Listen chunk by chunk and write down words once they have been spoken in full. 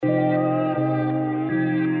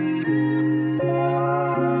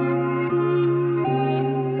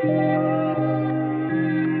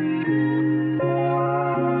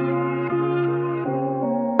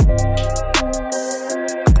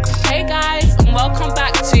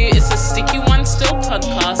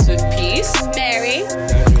podcast with Peace, Mary,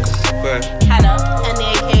 Hannah, and the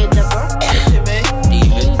aka Deborah.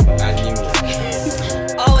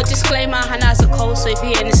 Oh, a disclaimer: Hannah has a cold, so if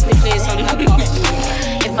you hear any sniffling, it's on her cough.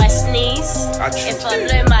 If I sneeze, if I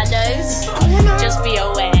blow my nose, just be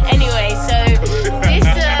aware. Anyway, so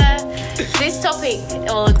this topic,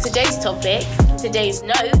 or today's topic, today's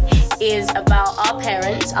note, is about our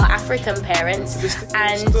parents, our African parents,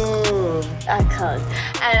 and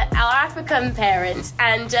our African parents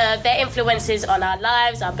and their influences on our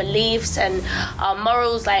lives, our beliefs, and our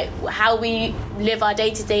morals, like how we live our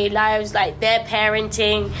day-to-day lives, like their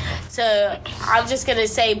parenting. So I'm just gonna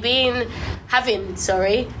say, having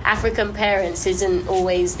African parents isn't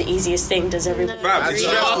always the easiest thing. Does everybody?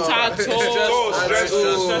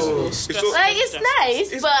 It's nice,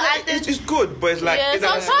 but it's good, but it's like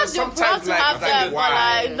sometimes you're proud to have them,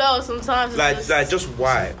 but sometimes like just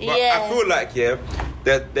why? But I feel like there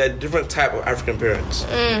are different type of African parents.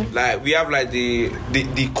 Like we have like the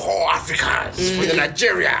core Africans from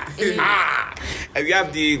Nigeria, and we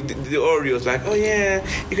have the Oreos. Like, oh yeah,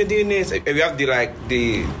 you can do this. And we have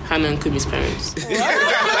the Hannah and Kumi's parents.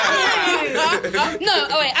 No,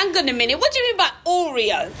 wait, hang on a minute. What do you mean by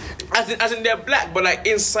Oreo? As in they're black, but like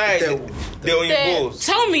inside they're on your balls.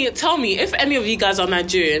 Tell me, if any of you guys are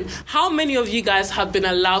Nigerian, how many of you guys have been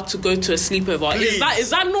allowed to go to a sleepover? Please.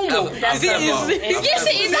 Is that normal? Yes, it is.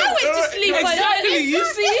 I went to sleep. Exactly. You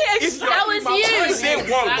see, that was you. Say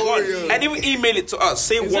one, and even email it to us.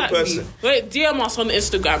 Say one person. Wait, DM us on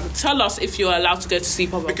Instagram. Tell us if you're allowed to go to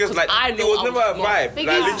sleepover. Because like it was never a vibe. Like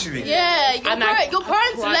literally. Yeah, your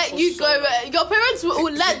parents let you go. Your parents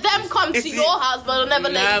will let them come to your house, but they'll never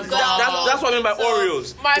let you go. That's what I mean by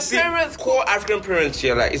Oreos. My parents, core African parents,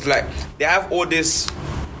 it's like they have all this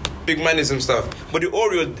big manism stuff, but the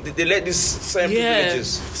Oreos they let these certain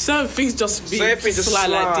privileges. Certain things just be like this.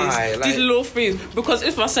 These little things. Because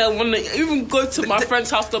if I say I want to even go to my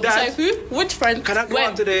friend's house, they'll be saying, who? Which friend? Can I go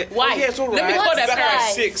out today? Why? Oh, yeah, it's all right. Let me go there back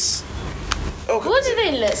at 6. Okay. What do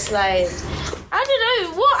they look like? I don't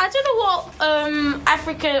know what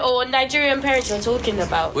African or Nigerian parents you're talking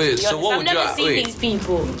about. Wait, so what would I've never seen these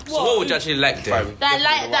people. So what would you actually like then? Not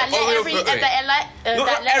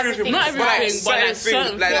everything, but like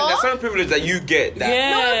certain privilege that you get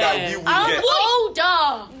that we would get.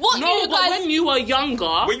 Older. When you were younger.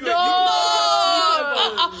 I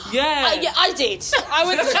did.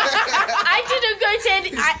 I didn't go to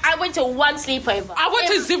any. I went to one sleepover. I went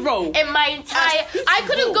to 0 in my entire. I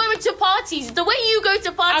couldn't go into parties. The way you go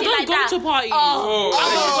to parties, I don't go to parties. I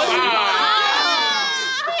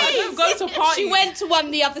don't go to parties. She went to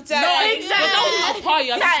one the other day. No, exactly. That wasn't a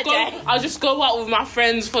party. I just go out with my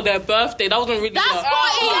friends for their birthday. That wasn't really. That's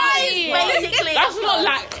party, basically. That's not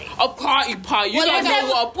like a party. You don't know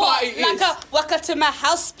what a party is. Like a welcome to my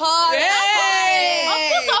house party.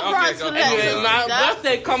 Yeah. Of course, I'm right. My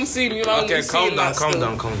birthday comes soon. You know. Okay, calm down.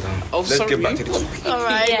 Oh, let's get back to the topic. All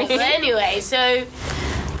right. But anyway, so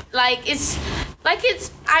I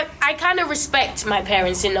kind of respect my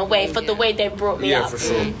parents in a way for the way they brought me up. For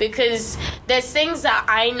sure. Because there's things that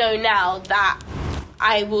I know now that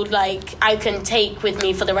I would I can take with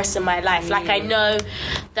me for the rest of my life. Like I know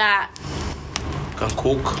that can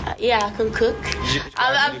cook. I can cook.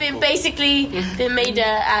 I've been basically been made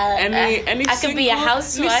I can be a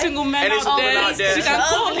housewife. Any single man out there, she can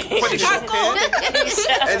cook.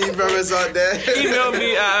 Any brothers out there? Email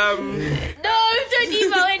me. No, don't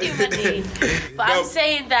email anybody. But I'm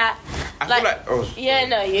saying that. I feel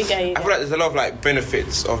you go. I feel like there's a lot of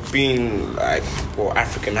benefits of being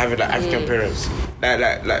African, having African parents.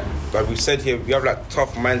 Like we said here, we have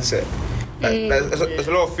tough mindset. There's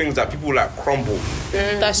a lot of things that people crumble.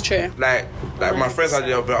 That's true. Like my friends are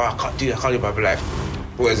there, I can't do it, but I'll be like,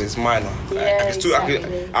 what is it? It's minor.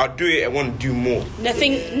 I'll do it. I want to do more.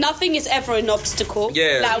 Nothing is ever an obstacle.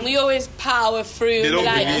 Yeah. We always power through. They don't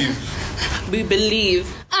believe. We believe.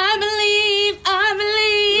 I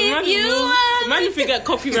believe you are. Imagine if you get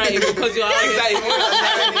copyrighted because you're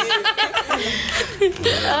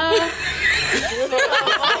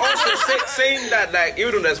Also saying that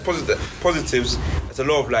even though there's positives, there's a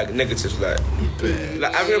lot of negatives.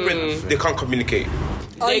 African they can't communicate.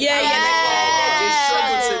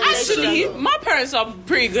 Actually, my parents are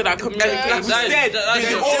pretty good at communicating. There's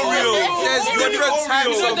different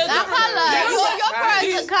types of. Your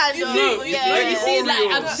parents are kind of. You see,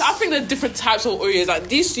 I think there's different types of Oreos.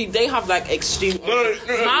 These two, they have extreme. No.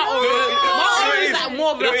 My Oreos are more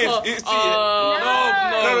more of like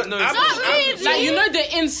No. Not really. like you know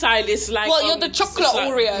the inside is like. Well, you're the chocolate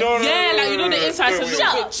Oreo. No, Yeah, like you know the inside is a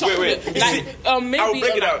little bit chocolate. Wait. You Like see, I'll maybe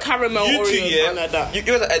break it like out. caramel You two, Oreos, yeah. something like that.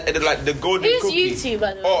 You was at like the golden Who's cookie. you two,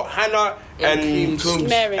 by the way? Oh, Hannah and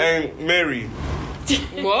Mary. Mary.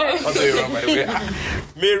 What? I'll tell you wrong, by the way.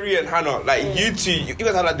 Mary and Hannah, like you two, you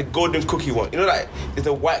guys have like the golden cookie one. You know, like it's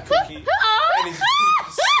a white cookie and it's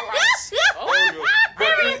sliced Oreo.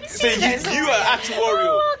 But so you are actual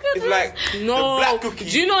Oreo. It's like No. the black cookie.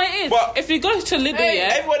 Do you know what it is? But if you go to Lidl, yeah.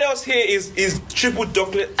 everyone else here is triple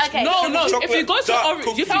chocolate. Okay. No. chocolate, If you go to dark if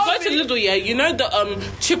cookie. you go to Lidl, yeah, you know the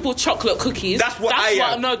triple chocolate cookies. That's what I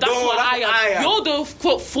am. No, that's what I am. You're the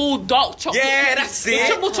full dark chocolate. Yeah, cookie. that's The it.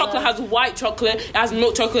 triple chocolate has white chocolate, it has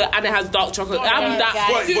milk chocolate, and it has dark chocolate. I'm that.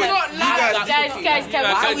 But you Guys, can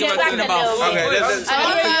we get back a little bit? Okay, let's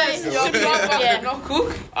Your brother Yeah. cannot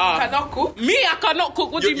cook. Cannot cook. Me, I cannot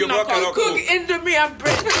cook. What do you Your mean I brother can't cannot cook? Cook indomie and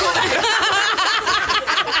bread.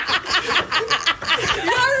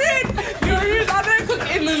 You're rude. I don't cook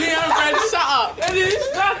in the neon bread. Shut up.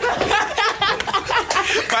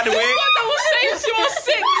 By the way, I was saying she was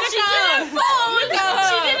sick. She didn't fall.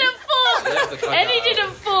 Eddie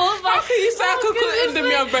didn't fall. How can you say I could cook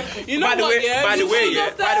Indomie and bread? You know by the what, way, yeah? by the way,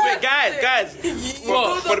 guys,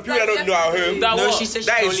 What? for the people that don't know at home, That No, what? she said she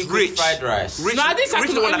That is only cooked rich. fried rice. Rich, No, I didn't say I Rich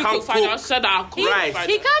could the one that only can't cook fried rice. I cook. said I cook Rice. fried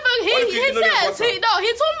He rice. can't. Only He cooking only says butter.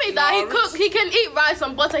 he told me that he cook. He can eat rice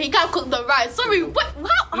and butter. He can't cook the rice. Sorry, what?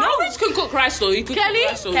 No, Rich can cook rice though. He can Can cook he?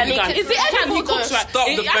 rice though. Can he? can. Is it He edible cooks though? rice. Stop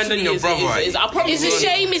It defending actually your is, brother. it is. I promise It's a you.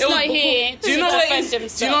 shame he's It was not before- here Do you know to what it defend is?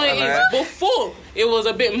 himself. Do you know what it is? Before it was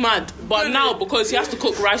a bit mad, but now because he has to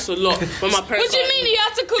cook rice a lot. When my parents. What do you mean he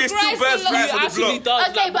had to cook It's two rice birds, a lot? rice He on the actually block. does.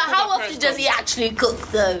 Okay, like, but before how my often parents does he actually cook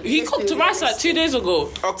though? He cooked the rice like 2 days ago.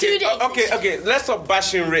 Okay, 2 days. okay. Let's stop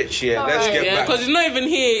bashing Rich here. Let's Alright. get Yeah, back. because he's not even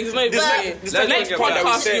here. He's not even here. this The second next point that we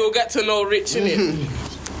podcast, said- you'll get to know Rich, innit?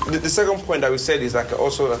 The second point that we said is like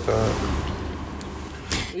also like a.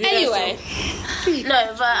 Anyway,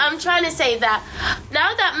 No, but I'm trying to say that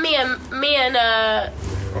now that me and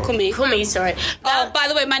Kumi, sorry. oh, by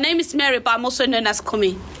the way, my name is Mary, but I'm also known as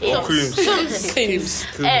Kumi. Coombs.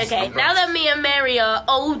 Okay, now that me and Mary are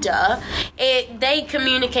older, they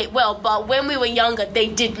communicate well, but when we were younger, they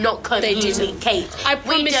did not communicate. I We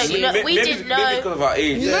promise don't you. know. We didn't know. Maybe because of our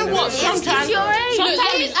age. You know what? It's Sometimes your age. you're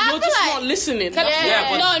I just feel not listening. Yeah,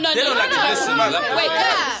 but No, they don't like to listen. Wait,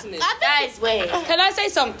 Guys, wait. can I say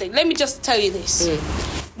something? Let me just tell you this.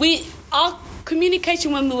 Our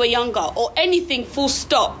communication when we were younger, or anything full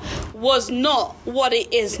stop, was not what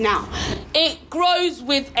it is now. It grows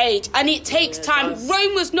with age and it takes time.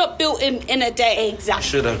 Rome was not built in a day. Exactly.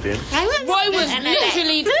 Should have been. Rome was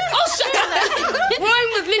literally. Oh, shut up!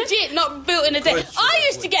 Rome was legit not built in a day. I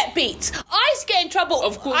used to get beat. I used to get in trouble.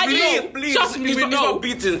 Of course, I we know. know. Please, Trust me, it's we not, know.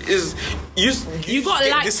 It's not beating. Is you got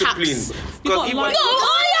get light discipline. taps. You Because got even light- No, I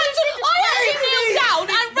had to kneel down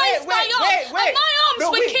and raise my arms, and my arms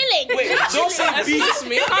were killing. Wait, don't say beat. Excuse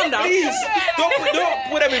me, calm down. Please, don't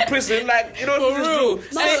put them in prison. Like you know, For just real. do.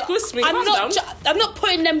 Excuse me, I'm calm not. down. I'm not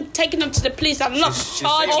taking them to the police. I'm not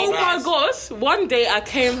charging. Oh my gosh! One day I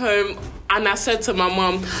came home and I said to my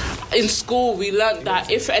mum, in school we learnt that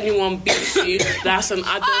if anyone beats you, that's an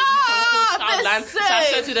adult. You can call child line. So I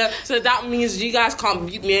said to them, so that means you guys can't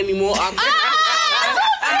beat me anymore. And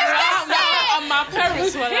my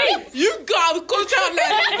parents were like, you gotta call child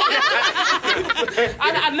line.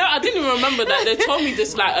 I didn't even remember that. They told me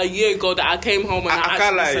this like a year ago that I came home and I I can't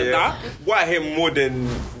actually lie. said Yeah. that. What I hate more than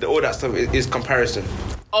all that stuff is comparison.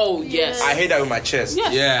 Oh yes. I hate that with my chest.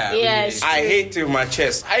 Yes. Yeah. Yes. I hate it with my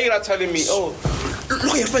chest. How you not telling me, oh, look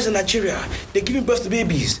at your friends in Nigeria. They're giving birth to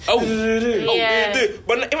babies. Oh. Yeah.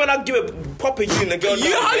 But even I give a pop at you and a girl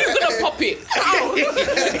You, down, how yeah? you gonna pop it? How?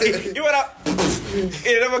 You wanna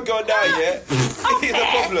it never go down, yeah? It's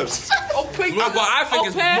a problem. No, but I think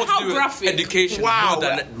it's Okay, more how to do with graphic. education Wow.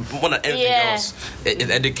 more than anything Yeah. else.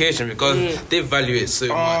 It's education because they value it so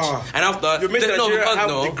much. And after, You make no, Nigeria because have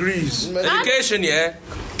no, degrees. education, yeah,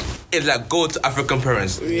 is like go to African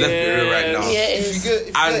parents. Let's be real right now. Yeah, it is.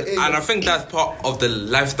 And I think that's part of the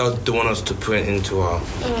lifestyle they want us to put into our.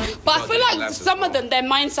 But I feel like some of them, their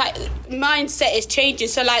mindset is changing.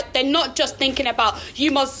 So like they're not just thinking about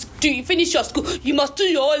you finish your school, you must do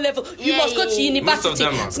your O level, you must go to university. Most of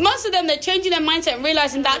them are. So most of them, they're changing their mindset and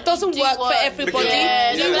realizing that doesn't work for everybody.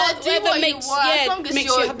 Yeah, do whatever makes makes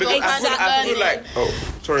you happy. Because I feel like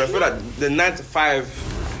I feel like the 9 to 5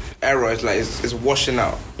 era is like is washing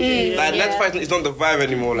out. Like 9 to 5 is not the vibe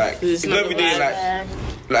anymore. Like it's not every day.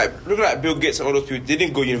 Like look at Bill Gates and all those people. They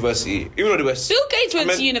didn't go university, even though they were. Bill Gates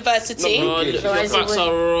went to university. No, Oh, Bill Gates. your facts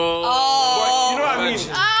are wrong. Oh, You know what I mean?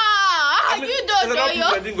 how you know there's a lot of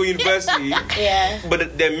people that didn't go university. Yeah.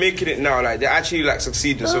 But they're making it now. Like they're actually like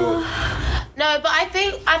succeeding. So No, but I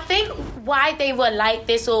think why they were like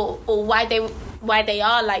this, or why they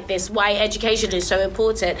are like this, why education is so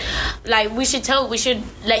important. Like we should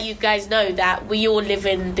let you guys know that we all live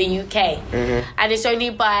in the UK, and it's only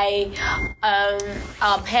by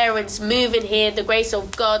our parents moving here, the grace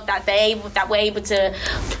of God, that we're able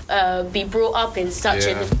to be brought up in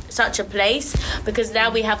such a place, because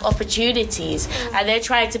now we have opportunities, and they're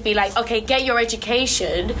trying to be like, okay, get your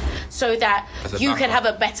education so that you can have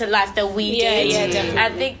a better life than we did. Yeah, definitely. I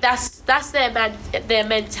think that's their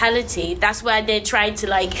mentality. That's why they're trying to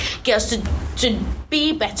like get us to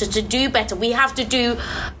be better, to do better. We have to do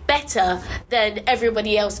better than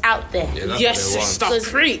everybody else out there. Yeah, Yes, sister,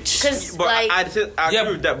 preach. Because but like, I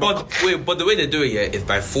agree with that. But the way they do it is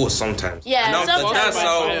by force sometimes. Yeah, And sometimes. that's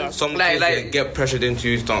how Yeah. some Like- kids get pressured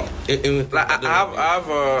into stuff. Like I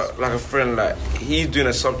have a friend, like he's doing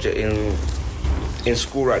a subject in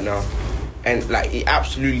school right now, and like he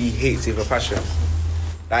absolutely hates it with a passion.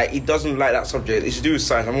 Like he doesn't like that subject. It's to do with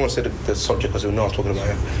science. I'm not gonna say the subject because we know I'm talking about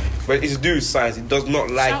it, but it's to do with science. He does not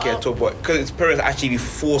like it at all. But because his parents actually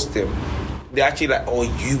forced him, they're actually like, oh,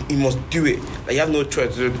 you must do it. Like you have no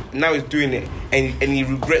choice. So now he's doing it, and he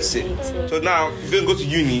regrets it. So now he's gonna go to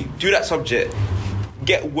uni, do that subject,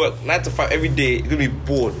 get work 9 to 5 every day. He's gonna be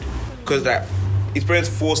bored because like his parents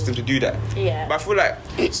forced him to do that. Yeah. But I feel like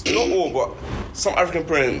it's not all, but some African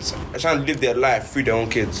parents are trying to live their life through their own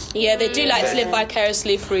kids. Yeah, they do like to live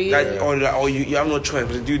vicariously through you. Like, you have no choice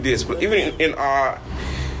but to do this. But even in our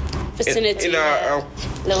Vicinity. in our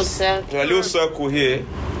little circle. in our little circle here,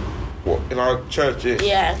 in our church,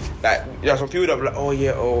 Yeah. like there are some people that are like,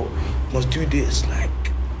 you must do this, like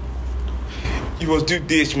you must do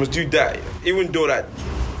this, you must do that, even though that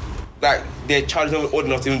like their child is not old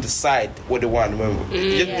enough to even decide what they want. Remember,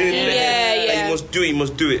 Just do it, like, you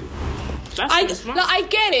must do it.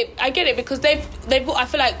 I get it because they've I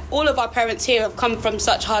feel like all of our parents here have come from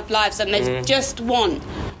such hard lives, and they just want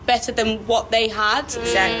better than what they had.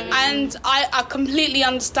 Exactly. And I completely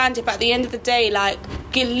understand it, but at the end of the day, like,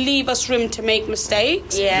 leave us room to make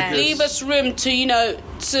mistakes. Yeah. Leave us room to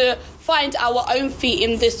to find our own feet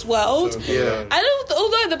in this world. And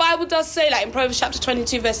although the Bible does say, like in Proverbs chapter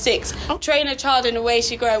 22 verse 6, train a child in the way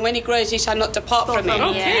she grows, and when he grows he shall not depart from it.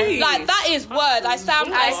 Okay. Like, that is word. I stand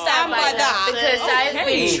by that. Because I've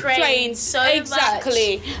been trained so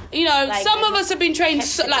exactly much. You know, Like, some of us have been trained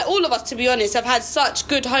like all of us, to be honest, have had such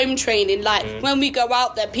good home training. Like when we go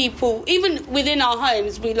out there, people, even within our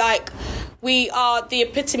homes, we are the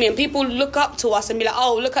epitome, and people look up to us and be like,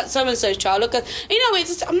 oh, look at so-and-so's child, look at, it's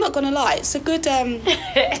just, I'm not gonna lie, it's a good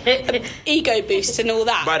ego boost and all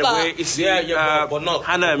that. By the way, it's but not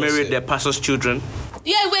Hannah and Mary, they're pastors' children.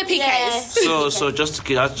 yeah, we're PKs. So just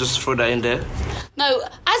throw that in there. No,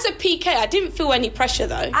 as a PK, I didn't feel any pressure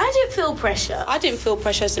though. I didn't feel pressure. I didn't feel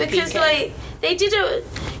pressure as a Because PK. like they didn't.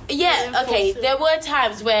 Yeah, okay. There were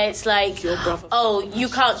times where it's like, oh, you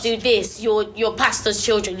can't do this. You're pastor's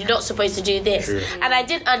children. You're not supposed to do this. And I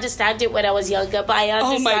didn't understand it when I was younger, but I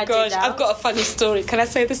understand. Oh my gosh, it now. I've got a funny story. Can I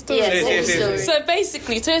say the story? Yes. So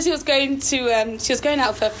basically, Tosi was going to, she was going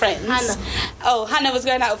out with her friends. Hannah was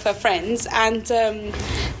going out with her friends, and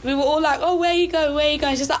we were all like, oh, where you go?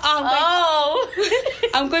 She's like,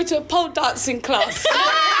 I'm going to a pole dancing class.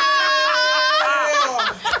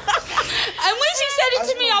 And when she said it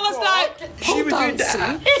to me, I was like, pole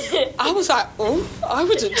dancing? I was like, oh, I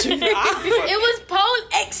wouldn't do that. It was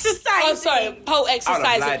pole exercise. Oh, sorry, pole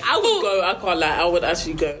exercising. I would go. I can't lie. I would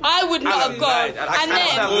actually go. I would not have gone. And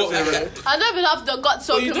then I don't even have the guts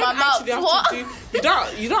to But you open don't my mouth. actually have What? to do.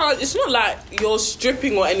 You don't. It's not like you're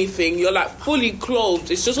stripping or anything. You're like fully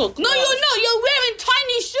clothed. It's just a. no, you're not. You're wearing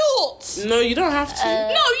tiny shorts. No, you don't have to.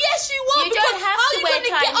 No, yes, you are. You because don't have how to are you wear going to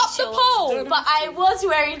tiny get up the shorts. pole? But I was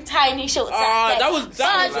wearing tiny shorts. that was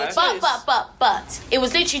But it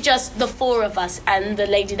was literally just the four of us and the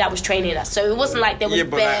lady that was training us. So it wasn't like there was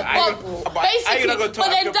bare bubble. Basically, but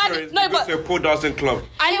then Daddy, no, but to a pole dancing club.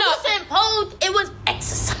 I It know. wasn't pole. It was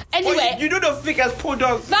exercise. Anyway, You don't think as pole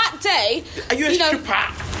dance. that day, Are you a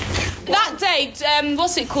stripper? that day,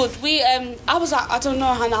 what's it called? I was like, I don't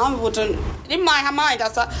know, Hannah, I wouldn't. In my mind, I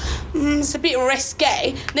was like, it's a bit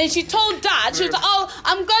risque. Then she told Dad, she was like, oh,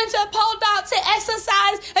 I'm going to a pole dancing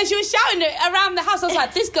exercise, and she was shouting it around the house. I was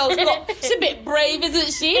like, this girl's she's a bit brave,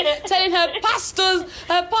 isn't she? Telling her pastor,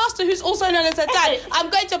 who's also known as her dad, I'm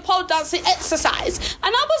going to a pole dancing exercise.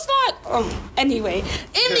 And I was like, oh, anyway.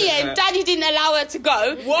 In the end, Daddy didn't allow her to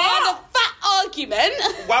go. What? fat argument.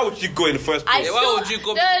 Why would you go in the first place? why would you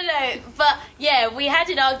go? No. But yeah, we had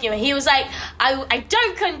an argument. He was like, I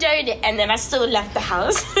don't condone it, and then I still left the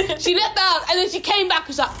house. She left the house and then she came back and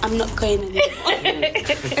was like, I'm not going anymore.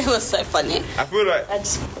 It was so funny. I feel like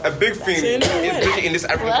a big thing in this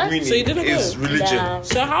African community is religion. No.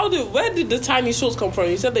 So where did the tiny shorts come from?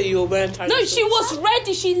 You said that you were wearing tiny shorts. No, she was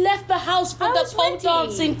ready. She left the house for the pole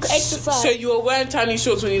dancing exercise. So you were wearing tiny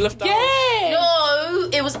shorts when you left the house? Yeah. No,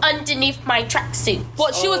 it was underneath my tracksuit.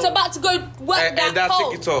 But she was about to go work And that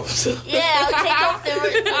pole. take it off. Yeah, I'll take off the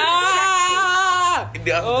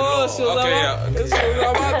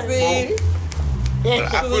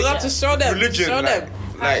So was about to show them. Religion, show them.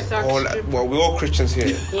 well, we're all Christians here.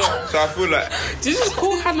 Yeah. So I feel like Did you just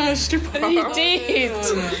call Hannah a stripper? You did.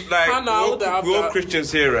 like Hannah, we're all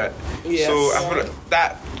Christians here, right? Yes. So I feel like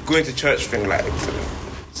that going to church thing, like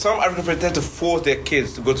some African parents tend to force their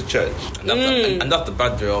kids to go to church, And that's the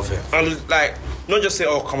bad way of it. and like not just say,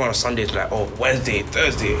 oh, come on Sundays, like, oh, Wednesday,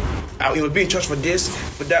 Thursday, you must be in church for this,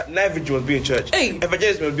 for that. Night vigil must be in church. Hey.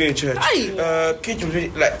 Evangelism must be in church. Hey. Kids must be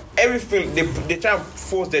like everything. They try and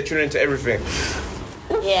force their children into everything.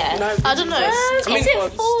 Yeah. I don't know. I mean, Is it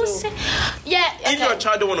but full? still. Yeah. If your Okay.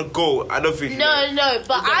 child don't want to go, I don't think. No,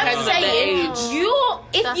 but I'm depends on the saying age.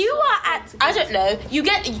 if you are at, I don't know, you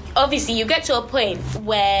get to a point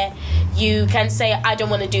where you can say, I don't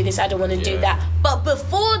want to do this, I don't want to do that. But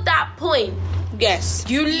before that point, Yes.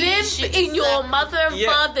 you live in your mother and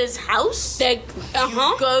father's house. They,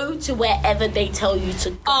 Go to wherever they tell you to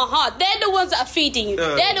go. They're the ones that are feeding you.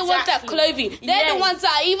 They're the ones that are clothing you. They're the ones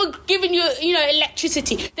that are even giving you,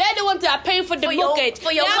 electricity. They're the ones that are paying for the mortgage.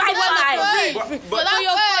 For your They're the ones that Wi-Fi. for But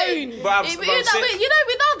your phone. I'm You saying- know,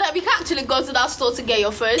 without that, we can't actually go to that store to get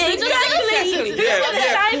your phone. Exactly.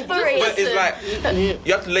 Yeah, but it's like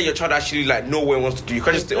you have to let your child actually like know what he wants to do. You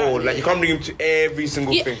can't just say, oh, like you can't bring him to every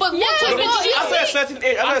single Yeah, thing. but what but did you After a see? certain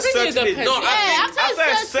age, after a think it certain age, depends. after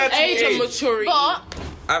a certain Age and age. maturity. But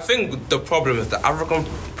I think the problem is that African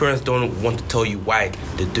parents don't want to tell you why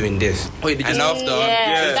they're doing this. And after,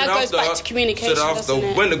 That goes back to communication, So after, doesn't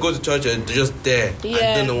it? when they go to church, they're just there and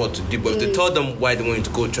don't know what to do. But if they tell them why they want you to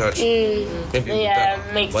go to church, maybe it'll be Yeah,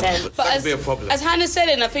 better. makes But sense. that But could be a problem. as Hannah said,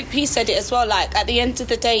 and I think P said it as well, like at the end of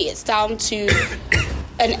the day, it's down to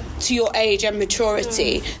to your age and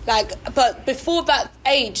maturity. Like, but before that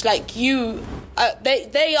age, like you,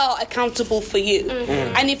 they are accountable for you.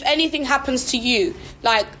 And if anything happens to you,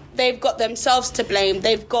 like they've got themselves to blame.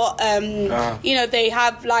 They've got, they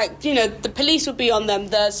have the police will be on them,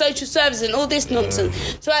 the social services and all this nonsense.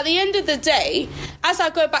 So at the end of the day, as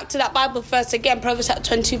I go back to that Bible verse again, Proverbs chapter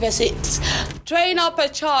 22 verse 6, train up a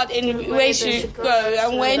child in the way she should grow,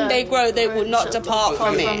 and when they grow, they will not depart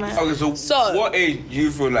from it. Okay, so what age do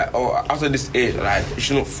you feel like, after this age, like you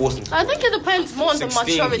should not force them? I think it depends more on the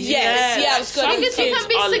 16. maturity. Yes, yeah, I was going Because you can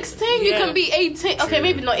be 16, you can be 18. Okay,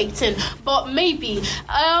 maybe not 18, but maybe.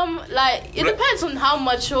 It depends on how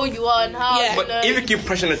mature you are and how. Yeah. But if you keep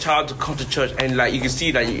pressuring a child to come to church and like you can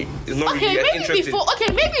see that it's not Okay, really maybe interested. before.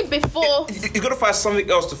 Okay, maybe before. You gotta find something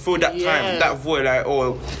else to fill that time, that void.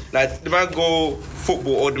 Like the man go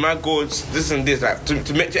football or the man go this and this, like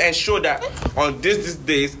to ensure that on these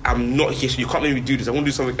days I'm not here. So you can't make me do this. I want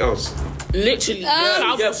to do something else. Literally.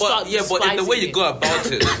 But in the way you go about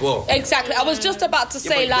it as well. Exactly. I was just about to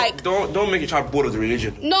say, Don't make your child bored of the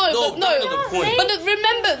religion. No, that's not the point. But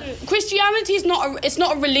remember, Christianity is it's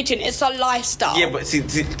not a religion; it's a lifestyle. Yeah, but see,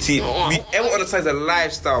 everyone understands a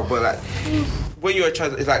lifestyle, but like when you're a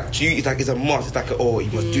child, it's like to you, it's a must. It's like you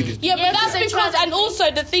must do this. Yeah, but that's because, and also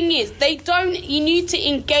the thing is, you need to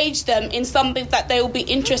engage them in something that they will be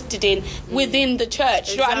interested in within the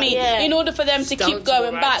church. You know what I mean? Yeah. In order for them to down keep to going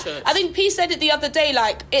the right back. church. I think P said it the other day.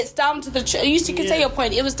 Like it's down to the church. You can say your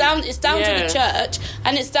point. It's down to the church,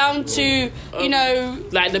 and it's down to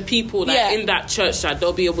like the people in that church that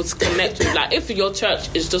they'll be able to connect with. Like if your church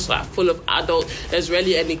is just like full of adults, there's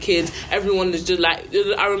rarely any kids. Everyone is just like.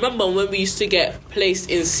 I remember when we used to get placed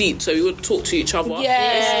in seats, so we would talk to each other.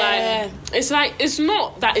 Yeah. It's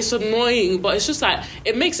not that it's annoying, but it's just like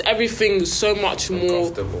it makes everything so much more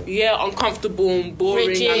uncomfortable and boring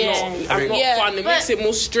Rigid. and not fun. It makes it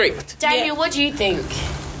more strict. Daniel, what do you think?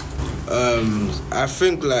 I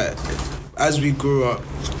think like as we grow up,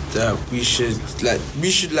 that we should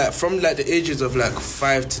like from like the ages of like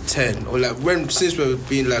 5 to 10, or like since we're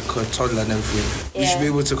being like a toddler and everything, we should be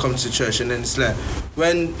able to come to church. And then it's like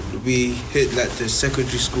when we hit like the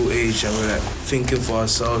secondary school age and we're like thinking for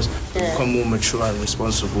ourselves, we become more mature and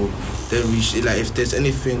responsible, then we should, like, if there's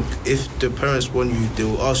anything, if the parents want you, they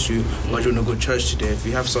will ask you, why do you want to go to church today? If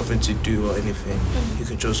you have something to do or anything, you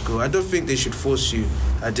can just go. I don't think they should force you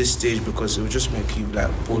at this stage, because it will just make you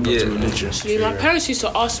like bored of the religion. My parents used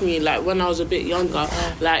to ask me, like, when I was a bit younger,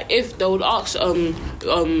 like, if they would ask, do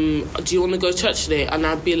you want to go to church today? And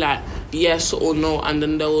I'd be like, yes or no, and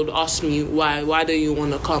then they would ask me why don't you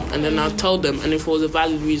want to come, and then I'll tell them, and if it was a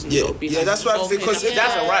valid reason, they would be like, that's why I think, because if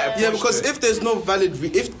that's a right approach. Yeah, because if there's no valid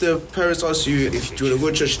if the parents ask you if you want to go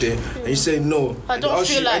to church today and you say no, and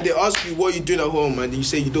they ask you what you're doing at home and you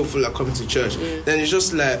say you don't feel like coming to church, then it's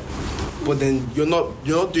just like, but then you're not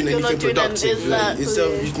doing anything productive.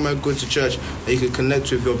 Instead, you might go to church and you can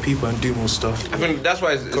connect with your people and do more stuff. I think that's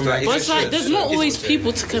why it's like there's not always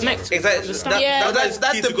people to connect with. Exactly.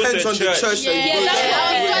 That depends on the church that you go to. That's what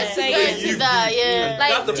I was going to that. Yeah,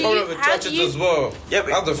 That's the problem with churches as well. Yeah,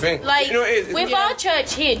 that's the thing. Like, with our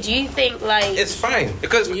church here, do you think like it's fine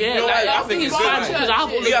because I think it's fine because I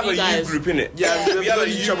have all of you have a guys. youth group in it. Yeah, we have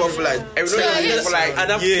each other for like and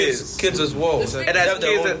have kids as well. And that's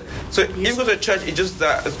kids. So if you go to church, it's just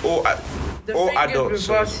that it's all adults. The thing with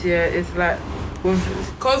us here is like,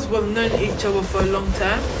 because we've known each other for a long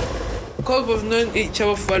time.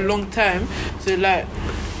 So like,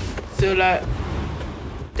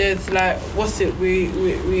 there's like,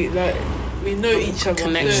 we know each other.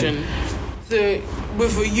 Connection. So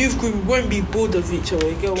with a youth group, we won't be bored of each other.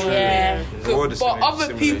 You get what I mean? But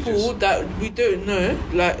other people that we don't know,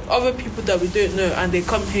 and they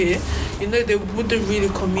come here, you know, they wouldn't really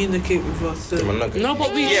communicate with us. So. No,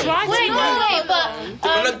 but we try to. Wait, but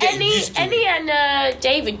Ellie and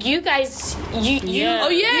David, you guys, you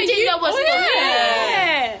didn't know what's going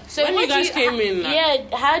on. So when you guys came in,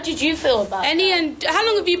 how did you feel about Ellie, and how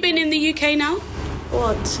long have you been in the UK now?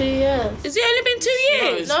 What, 2 years? Has it only been 2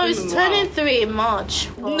 years? No, it's turning 3 in March.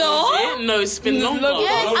 No, it's been longer.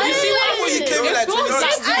 Yes, you came in like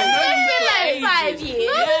 2016. I feel like 5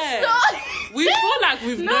 years. We feel like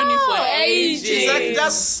we've known you for ages.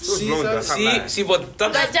 See, but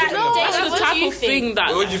that's the type of thing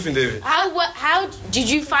that. What do you think, David? How did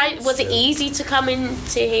you find? Was it easy to come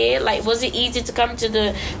into here? Like, was it easy to come to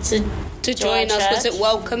join us? Was it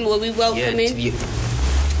welcome? Were we welcoming? Yeah,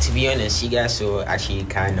 to be honest, you guys were actually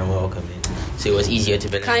kind of welcoming, so it was easier to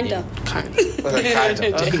blend in. Kinda.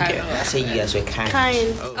 I say you guys were kind. Carry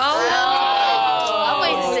on.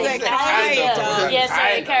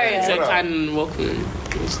 Kind and welcoming.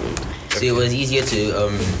 So it was easier to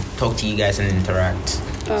talk to you guys and interact.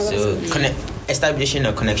 Establishing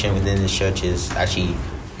a connection within the church is actually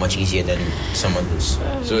much easier than some others.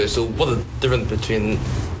 So what's the difference between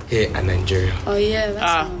here and Nigeria? Oh yeah,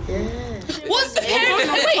 that's what's the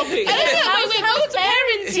parenting? How's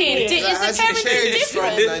parenting? Is the parenting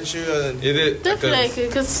different? Definitely,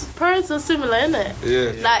 because parents are similar, innit?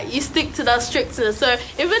 Yeah. Like, you stick to that strictness. So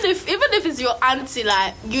even if it's your auntie,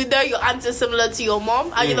 like, you know your auntie is similar to your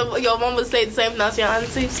mom, and you know your mom would say the same as your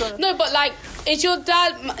auntie. So no, but like, is your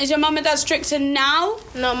mum and dad stricter now?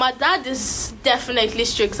 No, my dad is definitely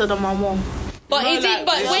stricter than my mom. But when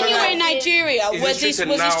you were in Nigeria, was it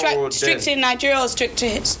stricter in Nigeria or stricter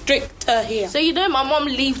here? So you know, my mom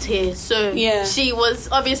lived here, so she was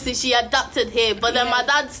obviously she adapted here. But then my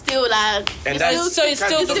dad still like, it's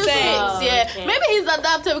still the same. Okay. Maybe he's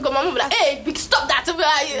adapted because my mom be like, "Hey, stop that!"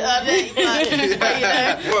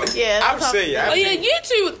 I'm saying, you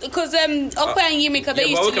two, because Okpa and Yumika, they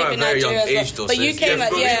used to live in Nigeria as well. But you came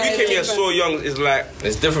we came here so young. It's like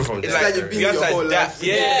it's different from it's like you've been your whole life.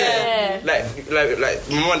 Like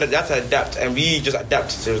my mom and dad had to adapt, and we just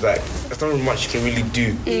adapted. So it was like there's not much you can really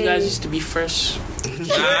do. You guys used to be fresh.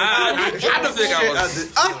 I don't think I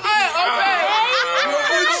was.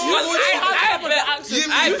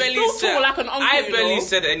 I barely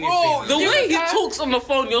said anything. The way he talks on the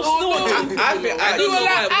phone, you're still. I don't know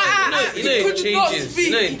why. You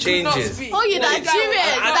know it changes. Oh, you're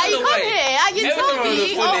Nigerian. That you come here and you told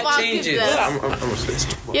me. Oh my goodness.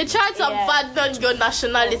 You're trying to abandon your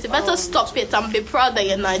nationality. Better stop it and be proud that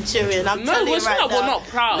you're Nigerian. I'm telling you right now. We're not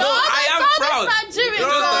proud. No, I am proud. Nigerian.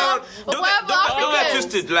 Don't get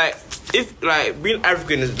twisted. Like, if like being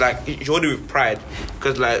African is like you hold it with pride,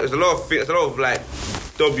 because like there's a lot of like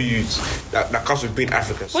W's that comes with being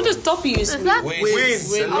African. What does W's mean?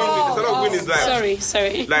 Wins. There's a lot of wins. Like,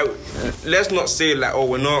 sorry. Like, let's not say like, oh,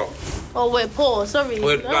 we're not. Oh, we're poor. Sorry.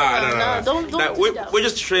 No. Don't like, do that. we're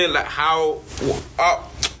just training like how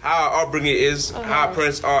how our upbringing is, how our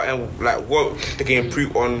parents are, and like what they can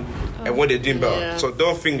improve on. And what they're doing better. So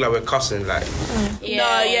don't think like we're cussing. Like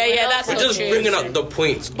that's we're just bringing up the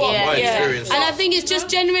points of my experience. And I think it's just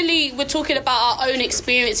generally we're talking about our own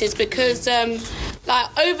experiences because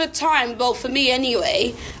like over time, well for me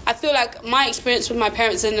anyway, I feel like my experience with my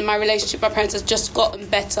parents and my relationship with my parents has just gotten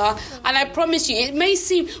better. And I promise you, it may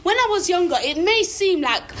seem when I was younger, it may seem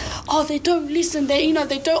like they don't listen, they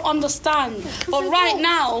don't understand. But right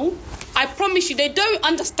now, I promise you, they don't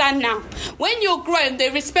understand now. When you're grown, they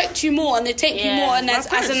respect you more and they take you more. And as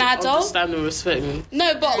an adult, understand and respect me.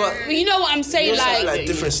 No, but you know what I'm saying, like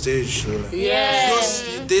different stage. So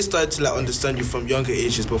like, they start to like understand you from younger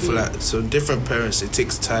ages, but for like so different parents, it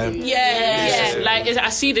takes time. Like I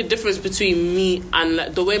see the difference between me and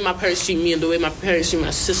like, the way my parents treat me and the way my parents treat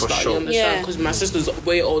my sister. You understand? Because my sister's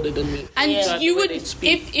way older than me. And you would,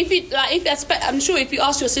 I'm sure if you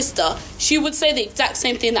ask your sister, she would say the exact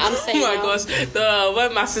same thing that I'm saying. Oh my gosh,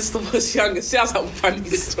 when my sister was younger, she has a funny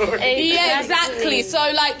story. Yeah, exactly. So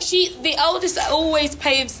like the oldest always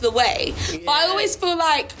paves the way. But I always feel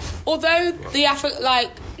like although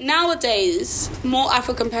nowadays more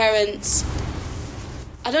African parents,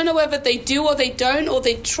 I don't know whether they do or they don't, or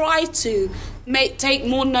they try to take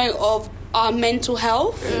more note of our mental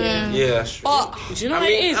health. Yeah, sure. But do you know what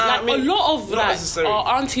it is? Like a lot of like our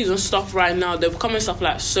aunties and stuff right now, they're becoming stuff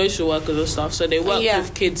like social workers and stuff. So they work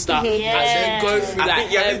with kids that as they go through that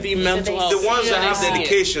heavy mental health. The ones that have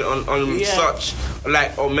dedication on such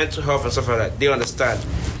like on mental health and stuff like that, they understand.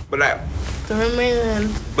 But like the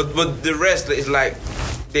remaining, but the rest is like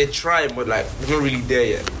they're trying, but like they're not really there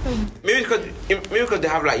yet. Maybe because they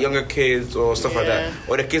have like younger kids or stuff like that,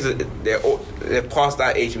 or the kids they're past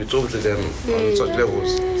that age. We talk to them on such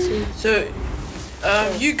levels. So,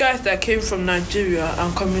 you guys that came from Nigeria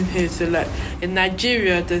and coming here, so like in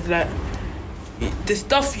Nigeria, there's like the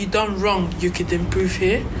stuff you done wrong, you could improve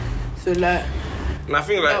here. So like, and I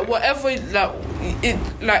think like whatever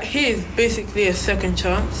like here is basically a second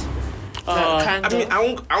chance. I mean, I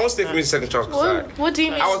won't say for me second chance. What do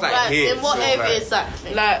you mean? I was like, here. In what area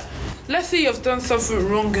exactly? Like, let's say you've done something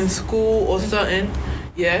wrong in school or something.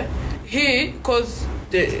 Yeah, here, cause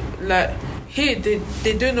they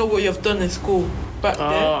don't know what you've done in school back there.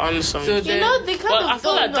 I understand. So they kind of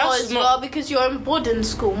don't know as well because you're in boarding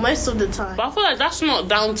school most of the time. But I feel like that's not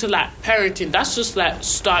down to like parenting. That's just like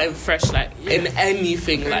starting fresh, like in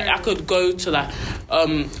anything. Like I could go to like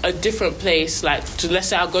a different place, like to let's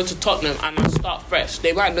say I go to Tottenham and I start fresh.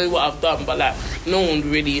 They might know what I've done, but like no one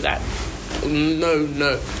really like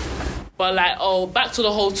no. But like back to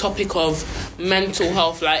the whole topic of mental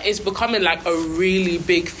health, like it's becoming like a really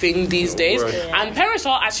big thing these days, and parents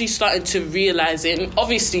are actually starting to realize it. And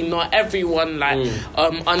obviously not everyone like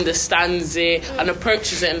understands it and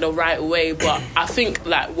approaches it in the right way, but I think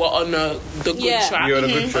like we're on the good track. You're on a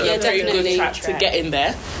good track. A very good track to get in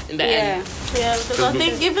there in the end. Yeah, because I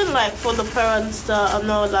think even like for the parents that are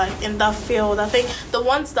not like in that field, I think the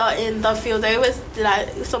ones that are in that field, they always like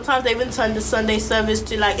sometimes they even turn the Sunday service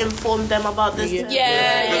to like inform them about this. It's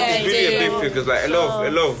really a big thing because like a lot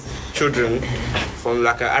of children from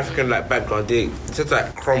like an African like background, they just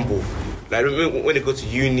like crumble. Like when they go to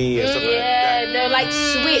uni and stuff like that. They'll like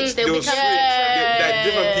switch. They'll become like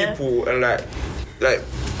different people and like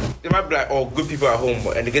they might be like good people at home,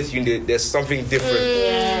 and they get to uni, there's something different,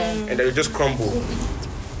 and they just crumble.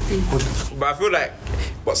 But I feel like,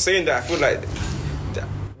 saying that, I feel like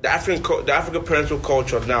the African parental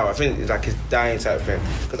culture now, I think it's dying type of thing.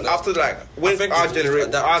 Because after like when our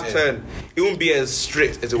generation, our turn, it won't be as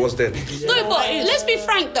strict as it was then. No, but let's be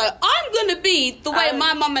frank though. I'm gonna be the way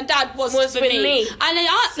my mum and dad was for me. And then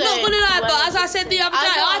I'm not gonna lie, but as I said the other day,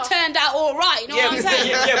 I turned out all right. You know what I'm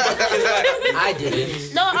saying? But like, I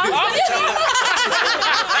didn't. No,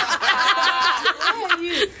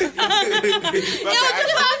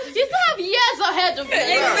 you still have years ahead of you.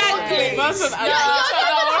 Exactly. You're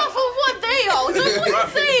half of what they are. That's what you're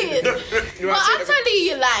saying. But I'm telling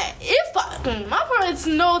you, like, if my parents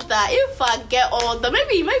know that if I get older,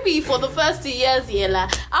 maybe for the first 2 years,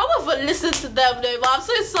 like, I won't listen to them. No, but I'm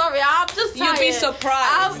so sorry. I'm just tired. You'd be surprised.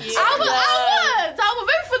 I would.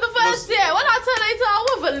 Maybe for the first year. When I turn 18, I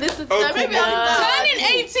won't listen to them. Maybe turning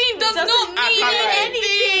 18 does not mean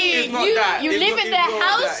anything. You live in their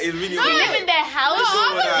house. you live in their house.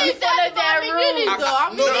 You follow their rules.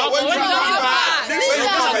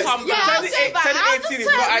 Turning 18 is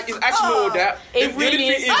actually not all that. It really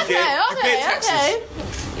is. You pay taxes.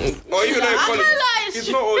 Or even though I can't lie, it's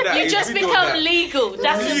not all that. You just become legal.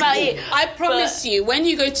 That's about it. I promise you, when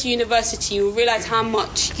you go to university, you'll realise how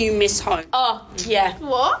much you miss home. Oh, yeah.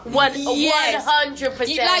 What?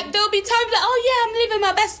 100%. Like, there'll be times like, oh yeah, I'm living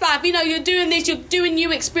my best life. You know, you're doing this, you're doing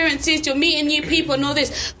new experiences, you're meeting new people and all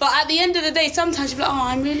this. But at the end of the day, sometimes you're like, oh,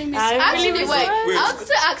 I'm really missing. Actually, wait. I'll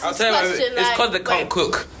just ask this question. It's because they can't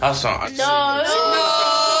cook. That's not. No.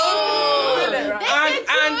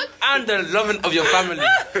 And the loving of your family.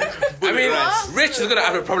 I mean, Rich is gonna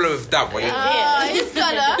have a problem with that, but he's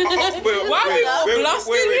gonna. Why are we all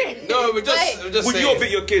blasting? No, we're just Would you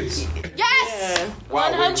beat your kids? Yes.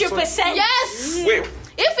 100%. Yes. Wait.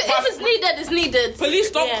 If it's needed, it's needed.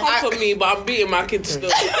 Police don't come for me, but I'm beating my kids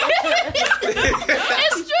still.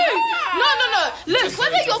 It's true. No. Look,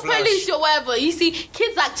 whether you're police or whatever, you see,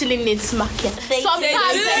 kids actually need smacking. Sometimes they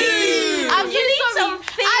do. I'm really sorry.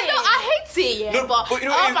 I know, I hate it, but you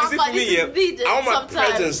know, oh my God, this is needed. I want my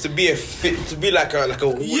presents to be like a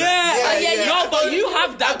woman. No, but you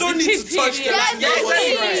have that. I don't need to touch them. I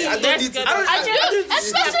don't need to touch them.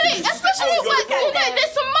 Especially when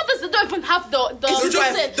there's some mothers that don't even have the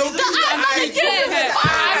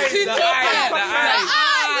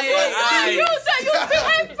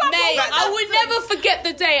I would never forget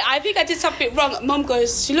the day. I think I did something wrong. Mum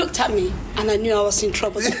goes, she looked at me and I knew I was in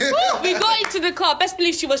trouble. We got into the car. Best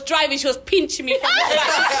believe she was driving. She was pinching me from the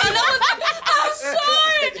back. And I was like, I'm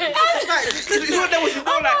sorry. You know that was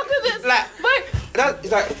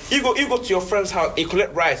it's like you go to your friend's house, you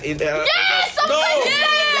collect rice. Yes, no.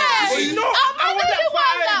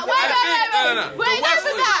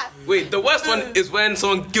 Wait, the worst one is when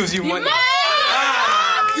someone gives you money.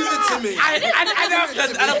 Give it to me. I do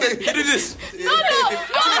this. No.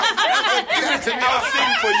 Give it to me. I'll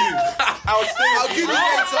sing for you. I'll give you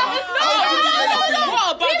later.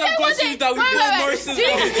 What about the gossip that we do Morrison's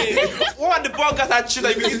What are the buggers I choose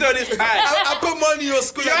that you do this time? I put money in your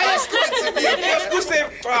school. Your school say,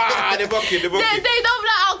 the bucket. They don't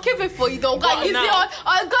like, I'll keep it for you though. God, you see, God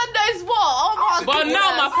knows what. Oh, but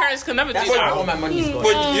now my parents can never do that. All my money is gone.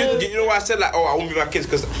 But you know why I said like, I won't be my kids,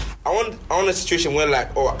 because I want a situation where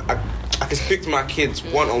like, I can speak to my kids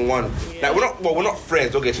one-on-one. Like we're not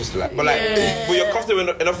friends, okay, just like, but like, but you're comfortable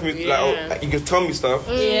enough for me, like you can tell me stuff,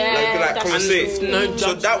 like conversate.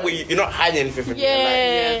 So that way you're not hiding anything from me.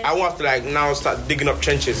 Like, I want to like now start digging up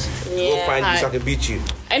trenches to go find you so I can beat you.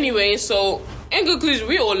 Anyway, so in conclusion,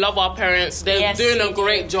 we all love our parents. They're doing a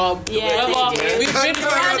great job. We've been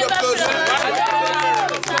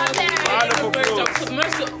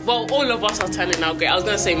all of us are turning out great. I was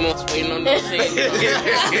gonna say most, but not saying.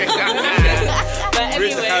 But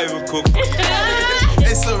anyway,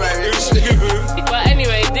 it's alright. But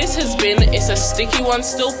anyway, this has been It's a Sticky One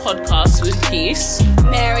Still podcast with Peace,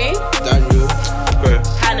 Mary, Daniel,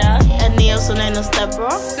 Hannah, and Neil, so known as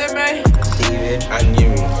Deborah, David, and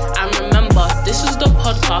Yuri. And remember, this is the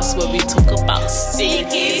podcast where we talk about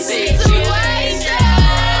sticky situations.